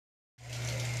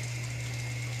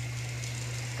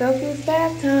Sophie's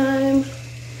bath time.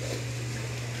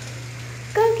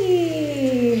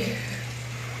 Cookie.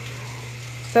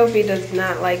 Sophie does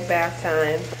not like bath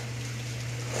time,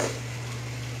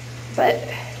 but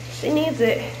she needs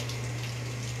it.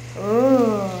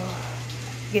 Ooh,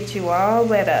 get you all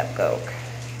wet up, Goke.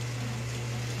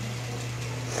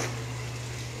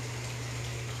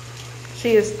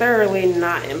 She is thoroughly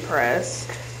not impressed.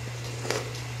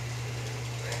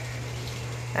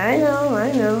 I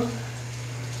know.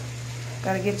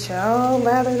 Gotta get you all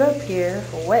lathered up here,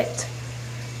 wet.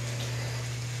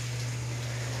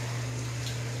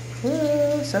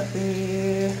 Ooh, Sophie,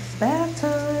 it's bath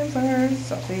time for her,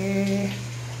 Sophie.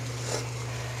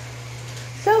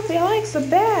 Sophie likes the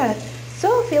bath.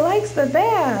 Sophie likes the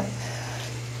bath.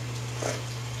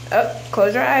 Oh,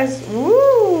 close your eyes.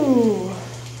 Woo!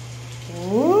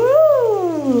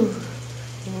 Woo!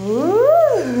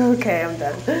 Woo! Okay, I'm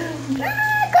done.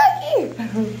 Ah,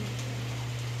 Cookie!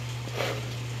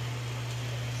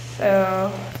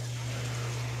 So,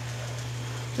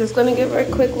 just gonna give her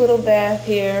a quick little bath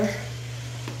here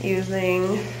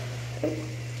using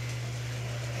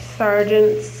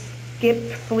Sargent's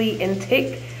Skip, Fleet, and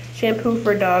Tick shampoo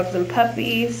for dogs and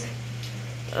puppies.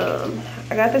 I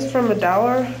got this from a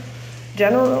Dollar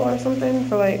General or something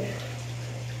for like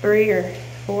 $3 or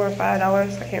 $4 or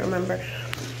 $5. I can't remember,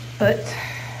 but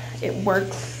it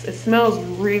works. It smells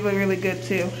really, really good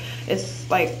too. It's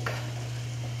like,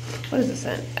 what is the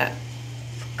scent?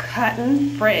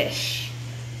 Cotton Fresh.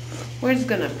 We're just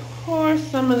gonna pour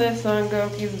some of this on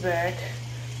Goki's back.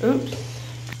 Oops,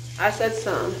 I said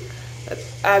some.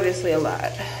 That's obviously a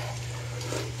lot.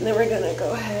 And then we're gonna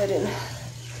go ahead and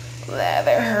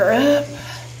lather her up.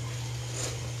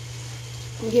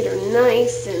 Get her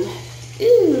nice and,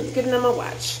 ooh, it's getting on my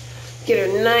watch. Get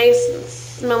her nice and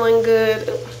smelling good.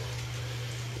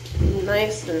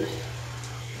 Nice and,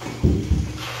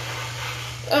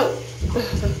 oh,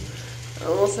 I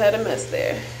almost had a mess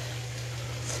there.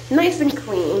 Nice and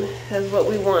clean is what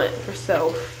we want for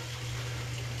Soph.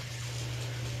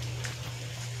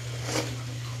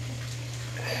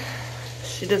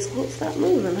 She just won't stop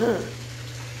moving, huh?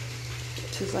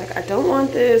 She's like, I don't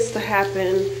want this to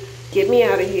happen. Get me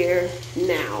out of here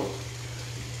now.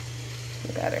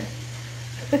 Look at her.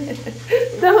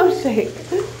 Don't shake.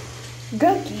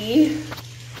 Gookie.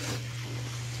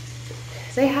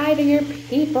 Say hi to your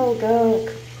people,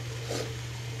 Goke.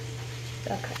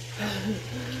 Okay.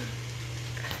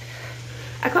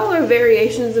 I call her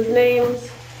variations of names.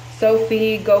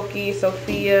 Sophie, Goki,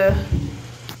 Sophia.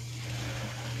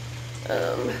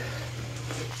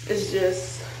 It's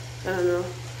just, I don't know,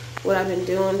 what I've been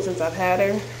doing since I've had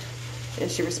her.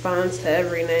 And she responds to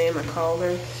every name I call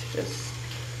her.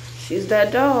 She's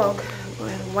that dog. Go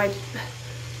ahead and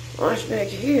wash back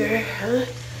here, huh?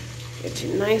 Get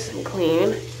you nice and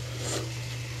clean.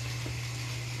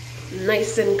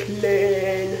 Nice and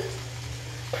clean.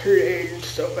 Clean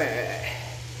Sophie.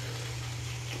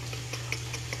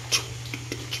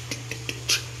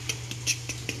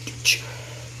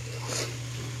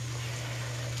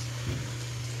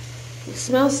 You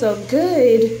smell so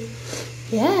good.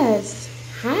 Yes.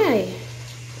 Hi.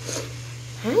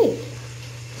 Hi.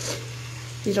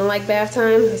 You don't like bath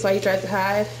time? That's why you tried to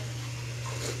hide?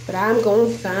 But I'm gonna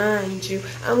find you.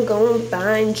 I'm gonna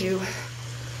find you.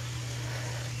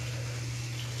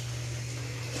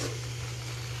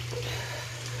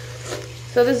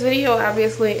 So this video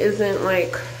obviously isn't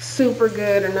like super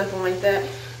good or nothing like that.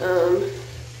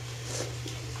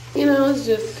 You know, it's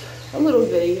just a little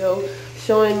video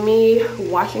showing me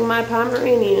washing my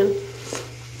Pomeranian,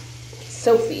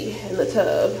 Sophie, in the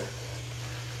tub.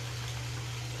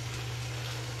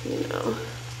 You know,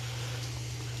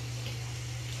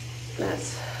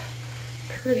 that's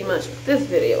pretty much what this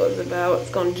video is about.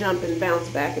 It's gonna jump and bounce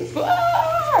back and forth.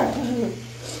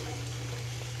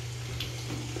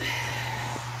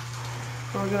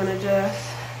 We're gonna just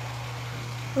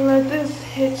let this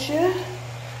hit you.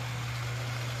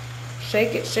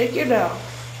 Shake it, shake it off.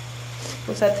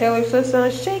 What's that Taylor Swift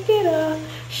song? Shake it up,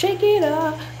 shake it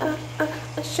up,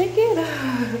 shake it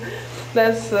up.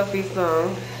 That's Sophie's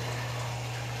song.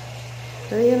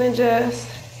 We're gonna just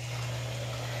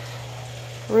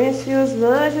rinse you as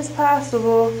much as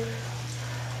possible.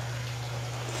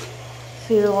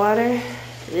 See the water?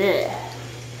 Yeah.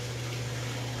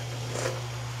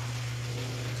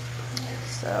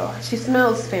 So she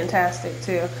smells fantastic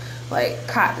too, like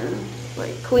cotton,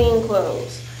 like clean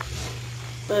clothes.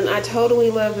 And I totally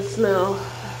love the smell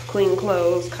of clean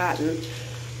clothes, cotton.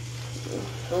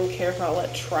 I don't care for all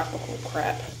that tropical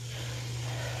crap.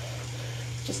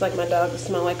 Just like my dog to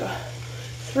smell like a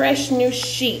fresh new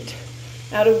sheet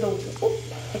out of the,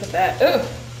 look at that. Ugh.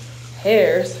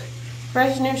 hairs.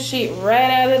 Fresh new sheet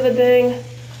right out of the dang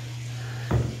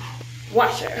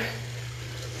washer.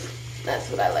 That's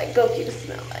what I like Goki to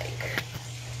smell like.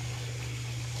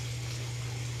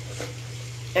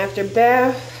 After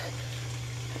bath,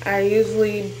 I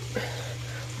usually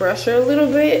brush her a little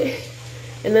bit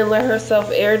and then let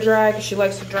herself air dry because she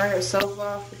likes to dry herself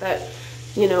off with that,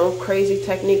 you know, crazy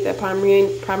technique that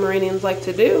Pomeranians like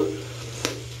to do.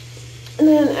 And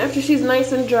then after she's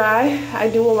nice and dry, I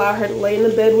do allow her to lay in the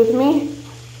bed with me.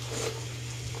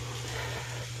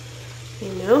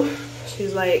 You know,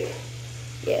 she's like,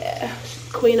 yeah, she's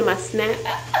the queen of my snap.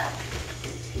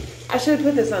 I should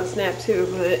put this on Snap too,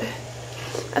 but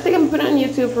I think I'm gonna put it on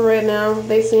YouTube for right now.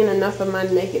 They've seen enough of my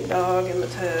naked dog in the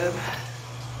tub.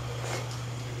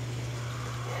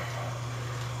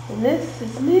 And this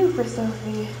is new for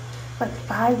Sophie. Like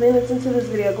 5 minutes into this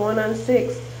video, going on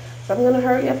 6. So I'm gonna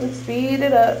hurry up and speed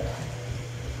it up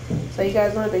so you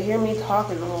guys don't have to hear me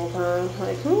talking the whole time.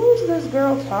 Like, who's this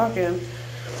girl talking?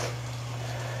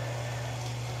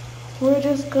 We're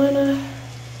just gonna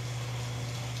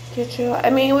get you.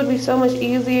 I mean, it would be so much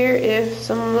easier if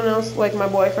someone else, like my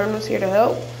boyfriend, was here to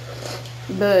help.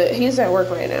 But he's at work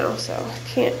right now, so I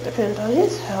can't depend on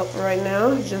his help right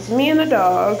now. It's just me and the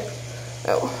dog.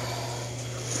 Oh,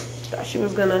 thought she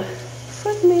was gonna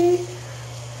flip me.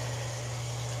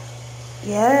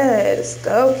 Yes,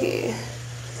 Goki.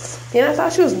 Yeah, I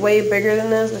thought she was way bigger than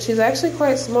this, but she's actually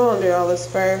quite small under all this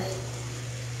fur.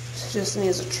 She just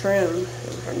needs a trim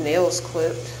and her nails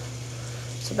clipped.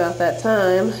 It's about that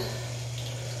time.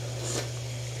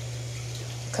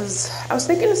 Because I was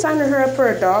thinking of signing her up for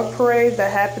a dog parade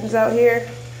that happens out here.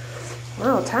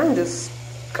 Wow, time just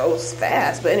goes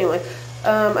fast. But anyway,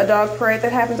 a dog parade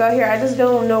that happens out here. I just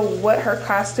don't know what her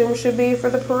costume should be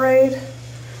for the parade.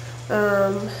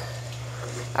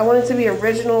 I want it to be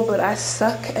original, but I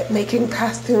suck at making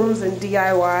costumes and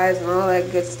DIYs and all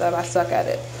that good stuff. I suck at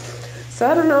it. So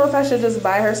I don't know if I should just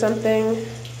buy her something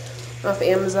off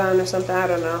Amazon or something. I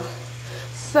don't know.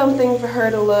 Something for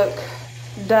her to look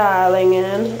darling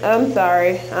in. I'm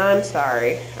sorry. I'm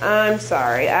sorry. I'm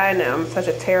sorry. I know. I'm such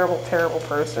a terrible, terrible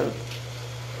person.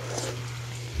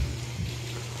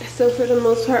 So for the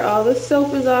most part, all the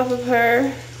soap is off of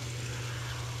her.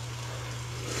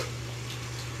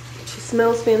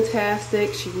 Smells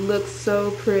fantastic. She looks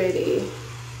so pretty.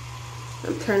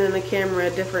 I'm turning the camera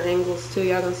at different angles too.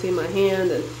 Y'all gonna see my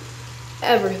hand and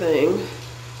everything.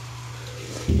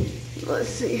 Let's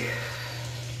see.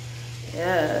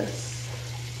 Yes.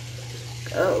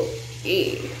 Go.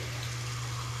 E.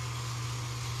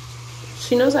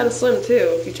 She knows how to swim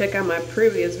too. If you check out my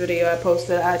previous video I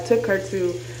posted, I took her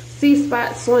to Sea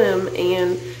Spot Swim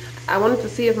and I wanted to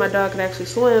see if my dog could actually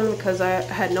swim because I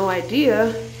had no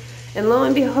idea. And lo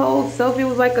and behold, Sophie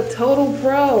was like a total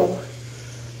pro.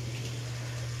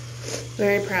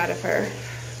 Very proud of her.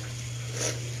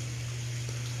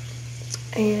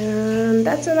 And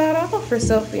that's about all for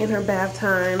Sophie in her bath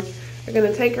time. We're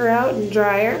gonna take her out and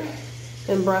dry her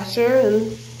and brush her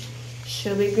and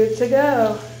she'll be good to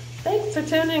go. Thanks for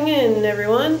tuning in,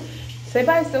 everyone. Say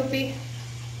bye, Sophie.